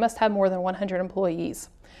 so they must have more than 100 employees.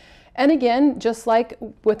 And again, just like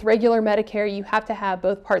with regular Medicare, you have to have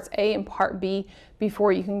both Parts A and Part B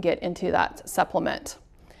before you can get into that supplement.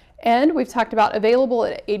 And we've talked about available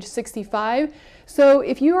at age 65. So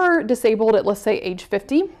if you are disabled at, let's say, age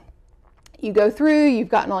 50, you go through, you've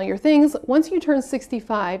gotten all your things. Once you turn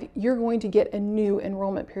 65, you're going to get a new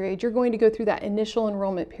enrollment period. You're going to go through that initial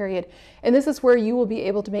enrollment period. And this is where you will be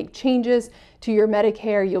able to make changes to your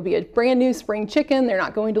Medicare. You'll be a brand new spring chicken. They're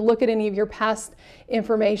not going to look at any of your past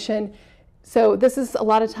information. So this is a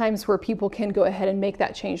lot of times where people can go ahead and make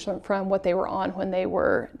that change from what they were on when they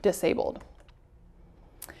were disabled.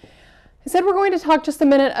 I said we're going to talk just a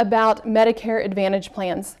minute about Medicare Advantage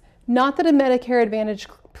plans. Not that a Medicare Advantage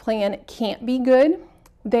plan can't be good.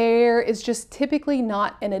 There is just typically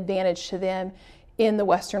not an advantage to them in the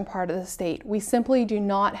western part of the state. We simply do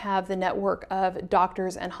not have the network of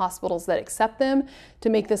doctors and hospitals that accept them to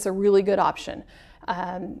make this a really good option.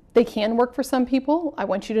 They can work for some people. I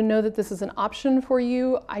want you to know that this is an option for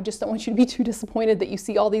you. I just don't want you to be too disappointed that you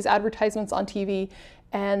see all these advertisements on TV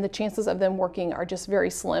and the chances of them working are just very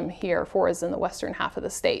slim here for us in the western half of the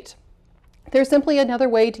state. There's simply another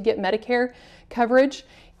way to get Medicare coverage.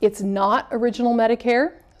 It's not original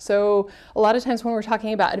Medicare. So a lot of times when we're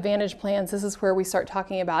talking about Advantage plans, this is where we start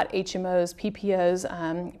talking about HMOs, PPOs,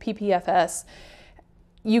 PPFS.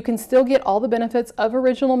 You can still get all the benefits of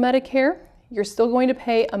original Medicare. You're still going to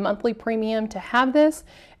pay a monthly premium to have this,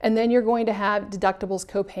 and then you're going to have deductibles,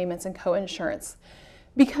 co-payments, and co-insurance.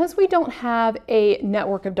 Because we don't have a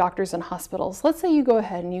network of doctors and hospitals, let's say you go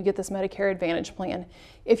ahead and you get this Medicare Advantage plan.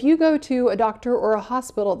 If you go to a doctor or a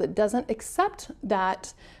hospital that doesn't accept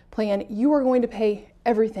that plan, you are going to pay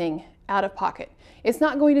everything out of pocket. It's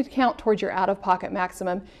not going to count towards your out-of-pocket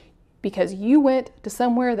maximum because you went to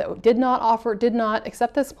somewhere that did not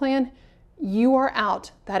accept this plan. You are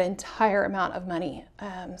out that entire amount of money.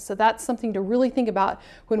 So that's something to really think about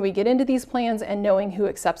when we get into these plans and knowing who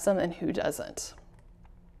accepts them and who doesn't.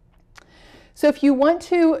 So if you want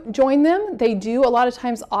to join them, they do a lot of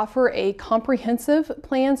times offer a comprehensive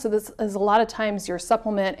plan. So this is a lot of times your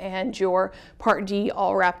supplement and your Part D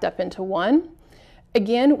all wrapped up into one.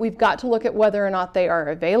 Again, we've got to look at whether or not they are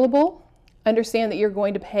available. Understand that you're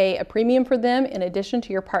going to pay a premium for them in addition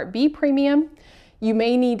to your Part B premium. You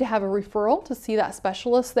may need to have a referral to see that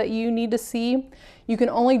specialist that you need to see. You can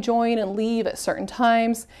only join and leave at certain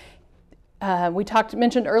times. We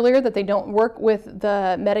mentioned earlier that they don't work with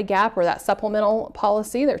the Medigap or that supplemental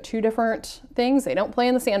policy. They're two different things. They don't play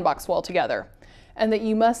in the sandbox well together. And that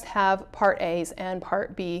you must have Part A and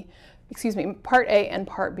Part B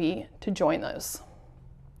to join those.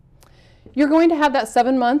 You're going to have that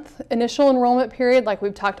 7-month initial enrollment period like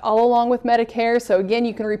we've talked all along with Medicare. So again,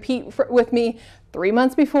 you can repeat with me 3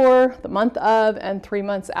 months before, the month of, and 3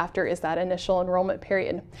 months after is that initial enrollment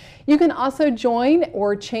period. You can also join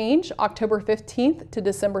or change October 15th to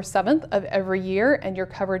December 7th of every year, and your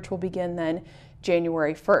coverage will begin then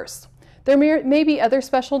January 1st. There may be other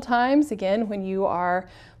special times, again, when you are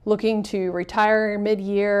looking to retire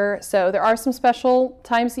mid-year. So there are some special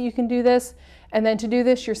times that you can do this. And then to do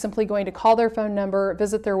this, you're simply going to call their phone number,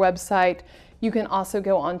 visit their website. You can also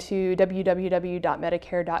go on to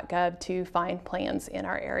www.medicare.gov to find plans in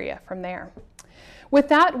our area from there. With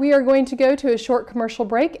that, we are going to go to a short commercial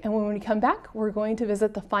break, and when we come back, we're going to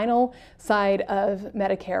visit the final side of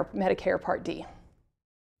Medicare Part D.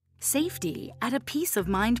 Safety at a peace of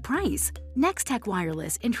mind price. Nex-Tech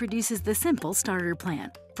Wireless introduces the simple starter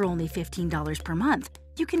plan. For only $15 per month,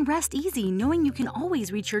 you can rest easy knowing you can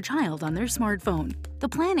always reach your child on their smartphone. The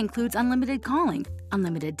plan includes unlimited calling,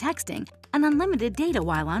 unlimited texting, and unlimited data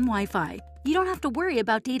while on Wi-Fi. You don't have to worry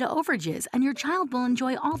about data overages, and your child will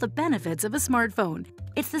enjoy all the benefits of a smartphone.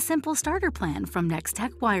 It's the simple starter plan from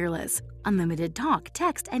Nex-Tech Wireless. Unlimited talk,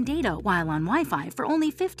 text, and data while on Wi-Fi for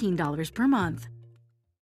only $15 per month.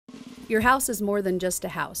 Your house is more than just a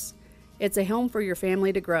house. It's a home for your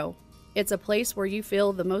family to grow. It's a place where you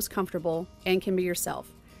feel the most comfortable and can be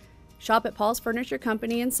yourself. Shop at Paul's Furniture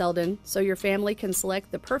Company in Selden so your family can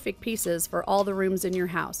select the perfect pieces for all the rooms in your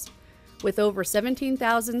house. With over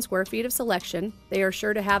 17,000 square feet of selection, they are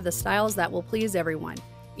sure to have the styles that will please everyone,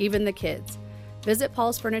 even the kids. Visit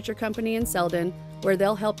Paul's Furniture Company in Selden, where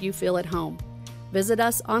they'll help you feel at home. Visit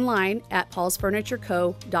us online at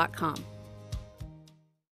paulsfurnitureco.com.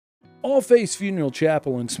 All Faiths Funeral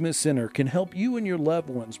Chapel and Smith Center can help you and your loved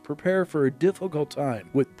ones prepare for a difficult time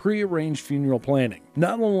with pre-arranged funeral planning.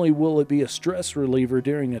 Not only will it be a stress reliever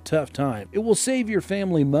during a tough time, it will save your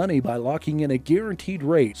family money by locking in a guaranteed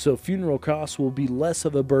rate so funeral costs will be less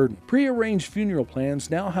of a burden. Pre-arranged funeral plans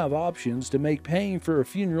now have options to make paying for a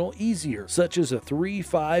funeral easier, such as a 3,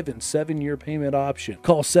 5, and 7-year payment option.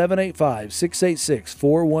 Call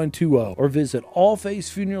 785-686-4120 or visit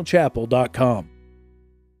allfaithsfuneralchapel.com.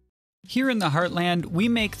 Here in the Heartland, we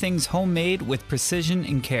make things homemade with precision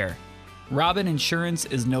and care. Robin Insurance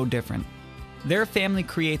is no different. Their family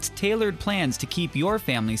creates tailored plans to keep your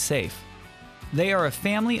family safe. They are a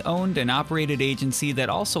family-owned and operated agency that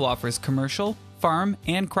also offers commercial, farm,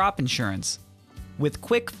 and crop insurance. With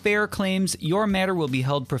quick, fair claims, your matter will be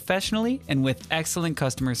held professionally and with excellent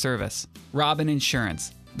customer service. Robin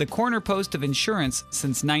Insurance, the corner post of insurance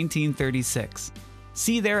since 1936.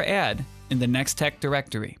 See their ad in the Nex-Tech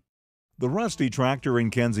directory. The Rusty Tractor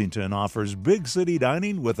in Kensington offers big city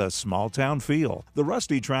dining with a small town feel. The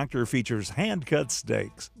Rusty Tractor features hand-cut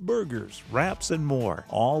steaks, burgers, wraps, and more,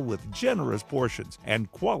 all with generous portions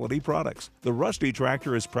and quality products. The Rusty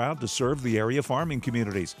Tractor is proud to serve the area farming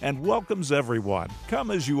communities and welcomes everyone.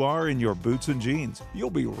 Come as you are in your boots and jeans.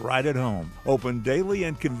 You'll be right at home. Open daily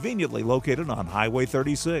and conveniently located on Highway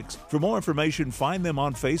 36. For more information, find them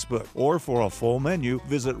on Facebook, or for a full menu,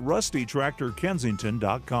 visit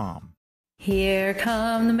rustytractorkensington.com. Here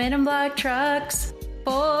come the Men in Black trucks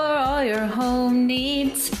for all your home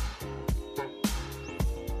needs.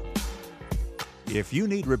 If you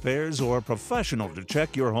need repairs or a professional to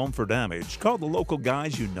check your home for damage, call the local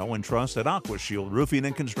guys you know and trust at AquaShield Roofing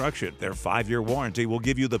and Construction. Their 5-year warranty will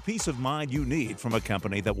give you the peace of mind you need from a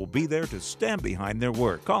company that will be there to stand behind their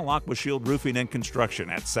work. Call AquaShield Roofing and Construction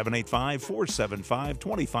at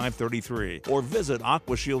 785-475-2533 or visit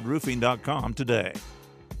aquashieldroofing.com today.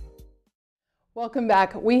 Welcome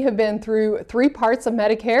back. We have been through 3 parts of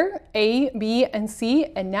Medicare, A, B, and C,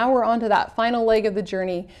 and now we're on to that final leg of the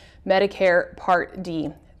journey, Medicare Part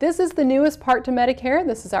D. This is the newest part to Medicare.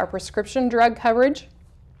 This is our prescription drug coverage.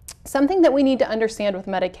 Something that we need to understand with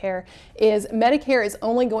Medicare is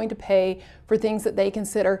only going to pay for things that they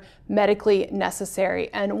consider medically necessary.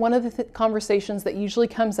 And one of the conversations that usually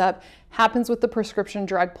comes up happens with the prescription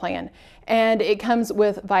drug plan, and it comes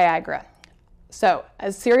with Viagra. So,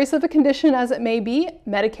 as serious of a condition as it may be,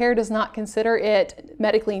 Medicare does not consider it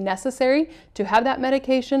medically necessary to have that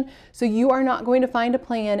medication, so you are not going to find a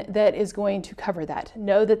plan that is going to cover that.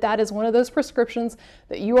 Know that that is one of those prescriptions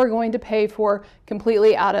that you are going to pay for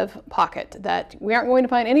completely out of pocket, that we aren't going to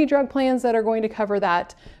find any drug plans that are going to cover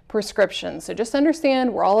that prescription. So just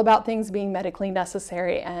understand we're all about things being medically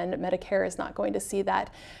necessary, and Medicare is not going to see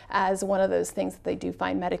that as one of those things that they do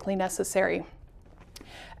find medically necessary.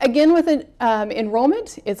 Again, with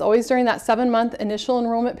enrollment, it's always during that 7-month initial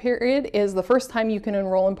enrollment period is the first time you can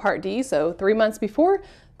enroll in Part D, so 3 months before,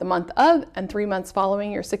 the month of, and 3 months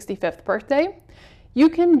following your 65th birthday. You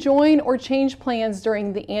can join or change plans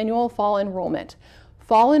during the annual fall enrollment.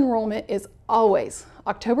 Fall enrollment is always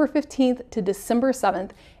October 15th to December 7th,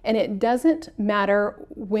 and it doesn't matter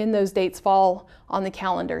when those dates fall on the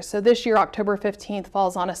calendar. So this year, October 15th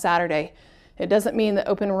falls on a Saturday. It doesn't mean that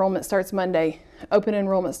open enrollment starts Monday. Open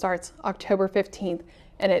enrollment starts October 15th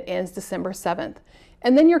and it ends December 7th.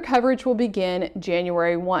 And then your coverage will begin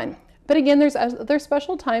January 1. But again, there's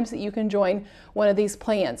special times that you can join one of these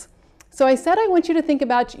plans. So I said I want you to think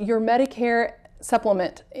about your Medicare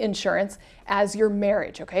supplement insurance as your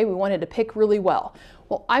marriage, okay? We wanted to pick really well.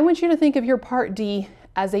 Well, I want you to think of your Part D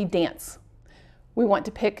as a dance. We want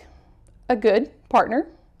to pick a good partner.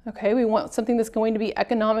 Okay, we want something that's going to be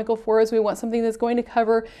economical for us. We want something that's going to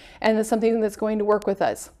cover and that's something that's going to work with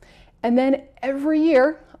us. And then every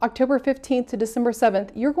year, October 15th to December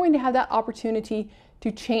 7th, you're going to have that opportunity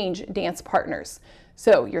to change dance partners.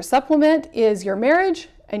 So your supplement is your marriage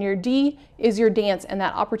and your D is your dance, and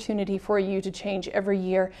that opportunity for you to change every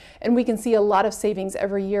year. And we can see a lot of savings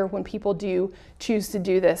every year when people do choose to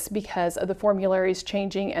do this because of the formularies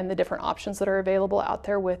changing and the different options that are available out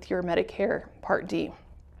there with your Medicare Part D.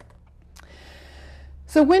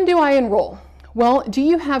 So when do I enroll? Well, do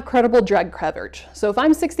you have credible drug coverage? So if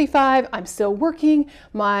I'm 65, I'm still working,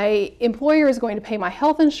 my employer is going to pay my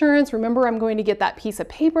health insurance. Remember, I'm going to get that piece of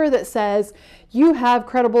paper that says you have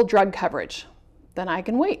credible drug coverage. Then I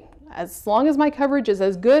can wait. As long as my coverage is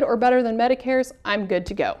as good or better than Medicare's, I'm good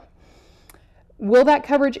to go. Will that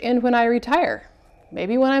coverage end when I retire?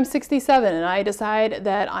 Maybe when I'm 67 and I decide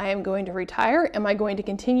that I am going to retire. Am I going to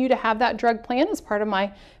continue to have that drug plan as part of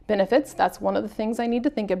my benefits? That's one of the things I need to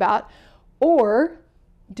think about. Or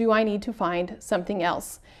do I need to find something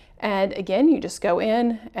else? And again, you just go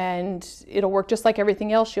in and it'll work just like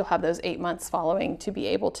everything else. You'll have those 8 months following to be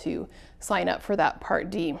able to sign up for that Part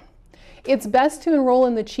D. It's best to enroll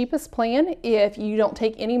in the cheapest plan if you don't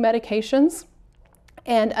take any medications,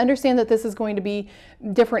 and understand that this is going to be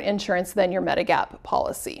different insurance than your Medigap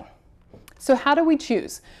policy. So how do we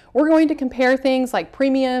choose? We're going to compare things like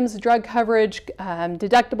premiums, drug coverage,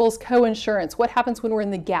 deductibles, co-insurance. What happens when we're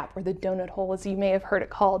in the gap or the donut hole, as you may have heard it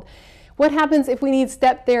called? What happens if we need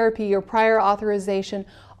step therapy or prior authorization?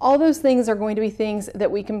 All those things are going to be things that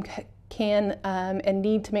we can and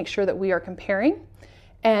need to make sure that we are comparing.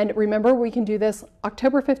 And remember, we can do this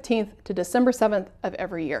October 15th to December 7th of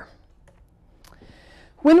every year.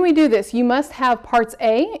 When we do this, you must have Parts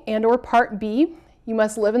A and or Part B. You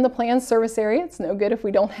must live in the planned service area. It's no good if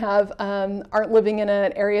we don't have, aren't living in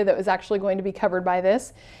an area that was actually going to be covered by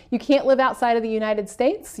this. You can't live outside of the United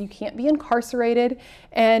States. You can't be incarcerated,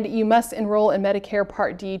 and you must enroll in Medicare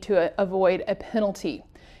Part D to avoid a penalty.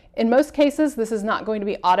 In most cases, this is not going to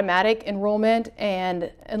be automatic enrollment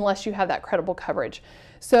and unless you have that credible coverage.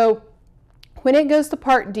 So when it goes to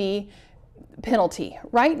Part D, penalty.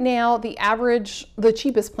 Right now, the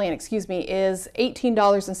cheapest plan, is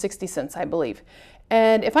 $18.60, I believe.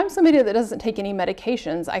 And if I'm somebody that doesn't take any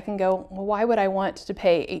medications, I can go, well, why would I want to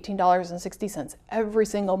pay $18.60 every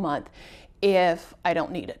single month if I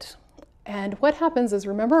don't need it? And what happens is,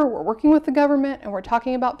 remember, we're working with the government and we're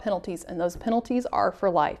talking about penalties, and those penalties are for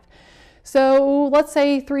life. So let's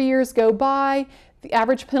say 3 years go by. The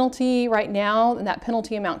average penalty right now, and that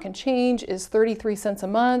penalty amount can change, is 33 cents a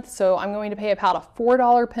month. So I'm going to pay about a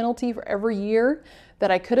 $4 penalty for every year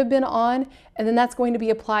that I could have been on, and then that's going to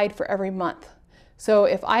be applied for every month. So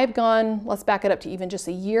if I've gone, let's back it up to even just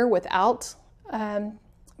a year without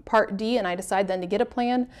Part D, and I decide then to get a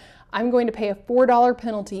plan, I'm going to pay a $4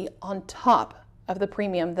 penalty on top of the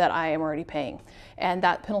premium that I am already paying, and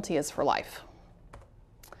that penalty is for life.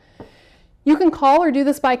 You can call or do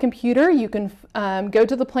this by computer. You can go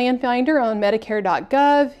to the plan finder on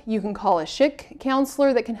Medicare.gov. You can call a SHIC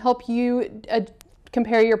counselor that can help you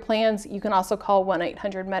compare your plans. You can also call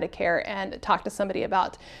 1-800-MEDICARE and talk to somebody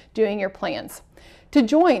about doing your plans. To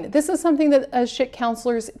join, this is something that SHIC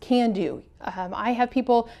counselors can do. I have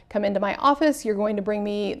people come into my office. You're going to bring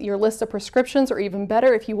me your list of prescriptions, or even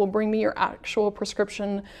better, if you will bring me your actual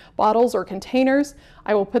prescription bottles or containers,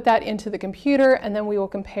 I will put that into the computer, and then we will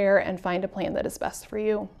compare and find a plan that is best for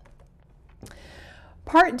you.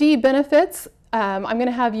 Part D benefits. I'm going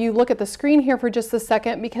to have you look at the screen here for just a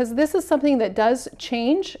second, because this is something that does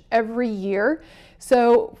change every year.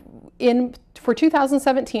 So for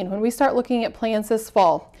 2017, when we start looking at plans this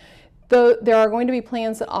fall, there are going to be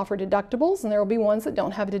plans that offer deductibles, and there will be ones that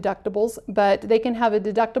don't have deductibles, but they can have a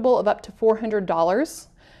deductible of up to $400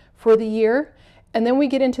 for the year. And then we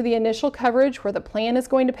get into the initial coverage where the plan is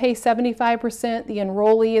going to pay 75%, the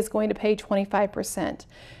enrollee is going to pay 25%.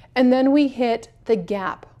 And then we hit the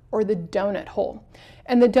gap, or the donut hole.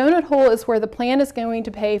 And the donut hole is where the plan is going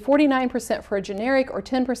to pay 49% for a generic or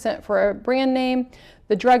 10% for a brand name.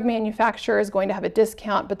 The drug manufacturer is going to have a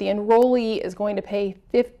discount, but the enrollee is going to pay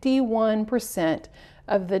 51%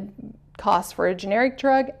 of the cost for a generic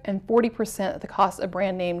drug and 40% of the cost of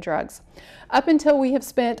brand name drugs, up until we have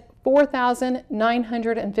spent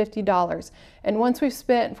 $4,950. And once we've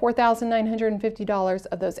spent $4,950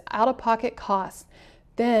 of those out-of-pocket costs,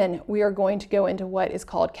 then we are going to go into what is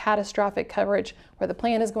called catastrophic coverage, where the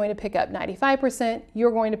plan is going to pick up 95%,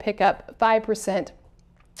 you're going to pick up 5%,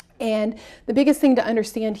 And the biggest thing to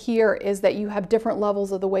understand here is that you have different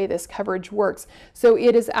levels of the way this coverage works. So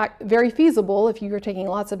it is very feasible, if you're taking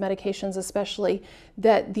lots of medications especially,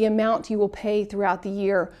 that the amount you will pay throughout the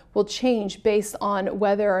year will change based on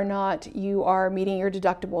whether or not you are meeting your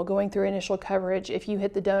deductible, going through initial coverage, if you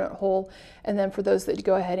hit the donut hole, and then for those that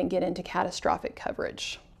go ahead and get into catastrophic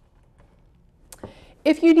coverage.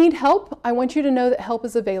 If you need help, I want you to know that help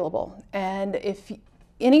is available. And if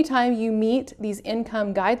anytime you meet these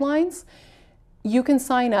income guidelines, you can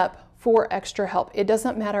sign up for extra help. It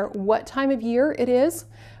doesn't matter what time of year it is,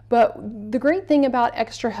 but the great thing about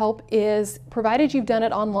extra help is, provided you've done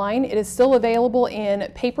it online, it is still available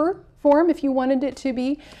in paper form if you wanted it to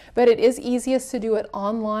be, but it is easiest to do it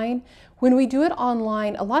online. When we do it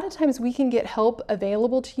online, a lot of times we can get help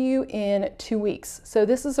available to you in 2 weeks. So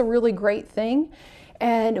this is a really great thing.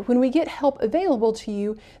 And when we get help available to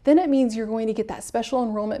you, then it means you're going to get that special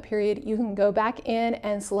enrollment period. You can go back in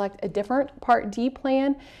and select a different Part D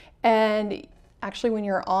plan. And actually, when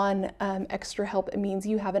you're on extra help, it means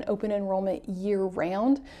you have an open enrollment year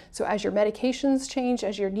round. So as your medications change,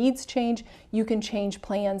 as your needs change, you can change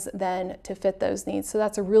plans then to fit those needs. So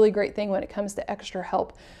that's a really great thing when it comes to extra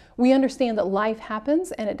help. We understand that life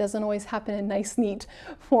happens and it doesn't always happen in nice, neat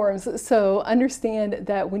forms. So understand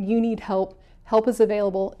that when you need help, help is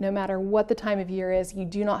available no matter what the time of year is. You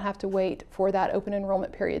do not have to wait for that open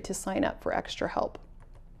enrollment period to sign up for extra help.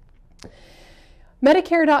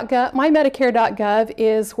 Medicare.gov, mymedicare.gov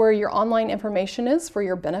is where your online information is for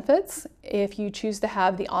your benefits. If you choose to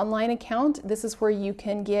have the online account, this is where you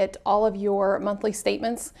can get all of your monthly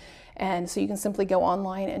statements. And so you can simply go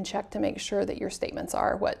online and check to make sure that your statements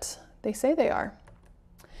are what they say they are.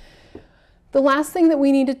 The last thing that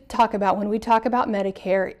we need to talk about when we talk about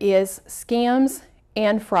Medicare is scams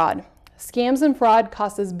and fraud. Scams and fraud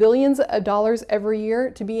cost us billions of dollars every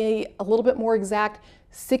year. To be a little bit more exact,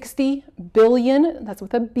 60 billion, that's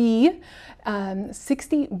with a B,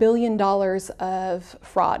 $60 billion of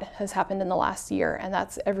fraud has happened in the last year, and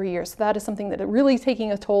that's every year. So that is something that is really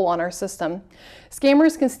taking a toll on our system.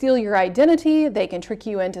 Scammers can steal your identity, they can trick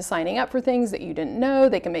you into signing up for things that you didn't know,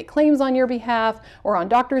 they can make claims on your behalf or on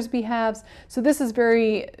doctors' behalves. So this is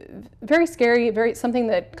very, very scary, something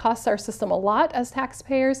that costs our system a lot as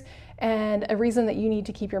taxpayers, and a reason that you need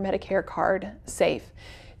to keep your Medicare card safe.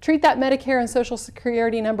 Treat that Medicare and Social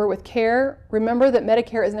Security number with care. Remember that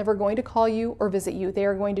Medicare is never going to call you or visit you. They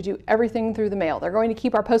are going to do everything through the mail. They're going to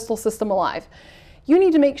keep our postal system alive. You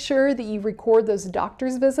need to make sure that you record those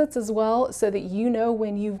doctor's visits as well, so that you know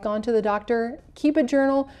when you've gone to the doctor. Keep a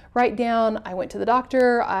journal, write down, I went to the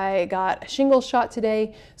doctor, I got a shingles shot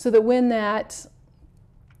today, so that when that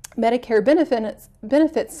Medicare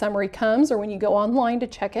benefits summary comes, or when you go online to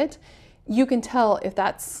check it, you can tell if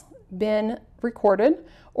that's been recorded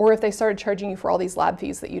or if they started charging you for all these lab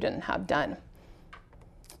fees that you didn't have done.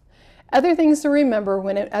 Other things to remember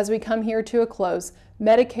as we come here to a close,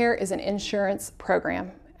 Medicare is an insurance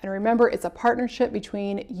program. And remember, it's a partnership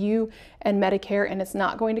between you and Medicare, and it's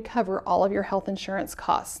not going to cover all of your health insurance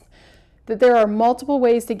costs. That there are multiple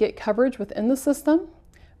ways to get coverage within the system,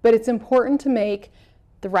 but it's important to make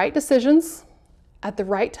the right decisions at the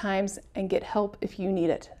right times and get help if you need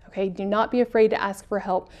it. Okay, do not be afraid to ask for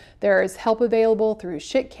help. There is help available through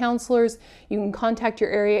SHIT counselors. You can contact your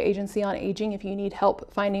area agency on aging if you need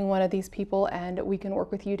help finding one of these people, and we can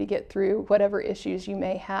work with you to get through whatever issues you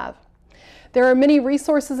may have. There are many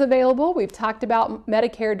resources available. We've talked about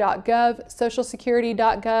Medicare.gov,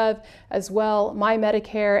 SocialSecurity.gov as well.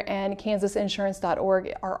 MyMedicare and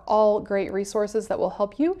KansasInsurance.org are all great resources that will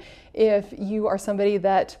help you if you are somebody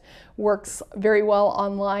that works very well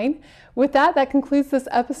online. With that, that concludes this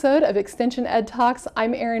episode of Extension Ed Talks.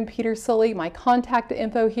 I'm Erin Petersilie. My contact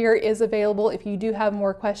info here is available if you do have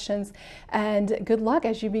more questions. And good luck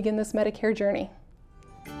as you begin this Medicare journey.